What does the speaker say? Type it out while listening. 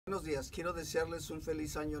Buenos días, quiero desearles un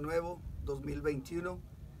feliz año nuevo 2021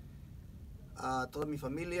 a toda mi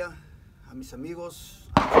familia, a mis amigos,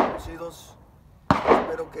 a mis conocidos.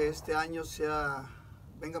 Espero que este año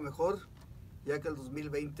venga mejor, ya que el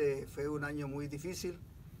 2020 fue un año muy difícil.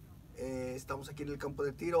 Estamos aquí en el campo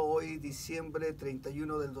de tiro hoy, diciembre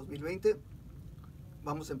 31 del 2020.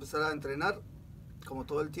 Vamos a empezar a entrenar como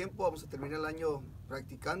todo el tiempo. Vamos a terminar el año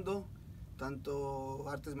practicando tanto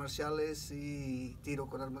artes marciales y tiro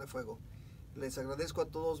con arma de fuego. Les agradezco a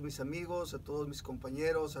todos mis amigos, a todos mis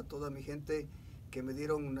compañeros, a toda mi gente que me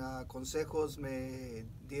dieron consejos, me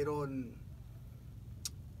dieron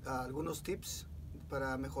algunos tips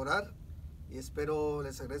para mejorar, y les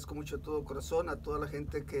agradezco mucho de todo corazón a toda la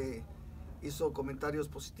gente que hizo comentarios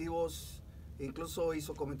positivos, incluso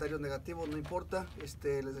hizo comentarios negativos, no importa. Les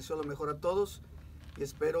deseo lo mejor a todos y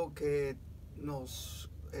espero que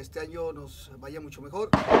este año nos vaya mucho mejor,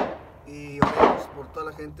 y oremos por toda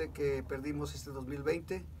la gente que perdimos este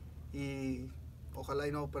 2020 y ojalá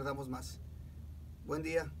y no perdamos más. Buen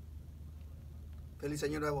día, feliz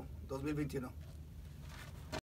año nuevo 2021.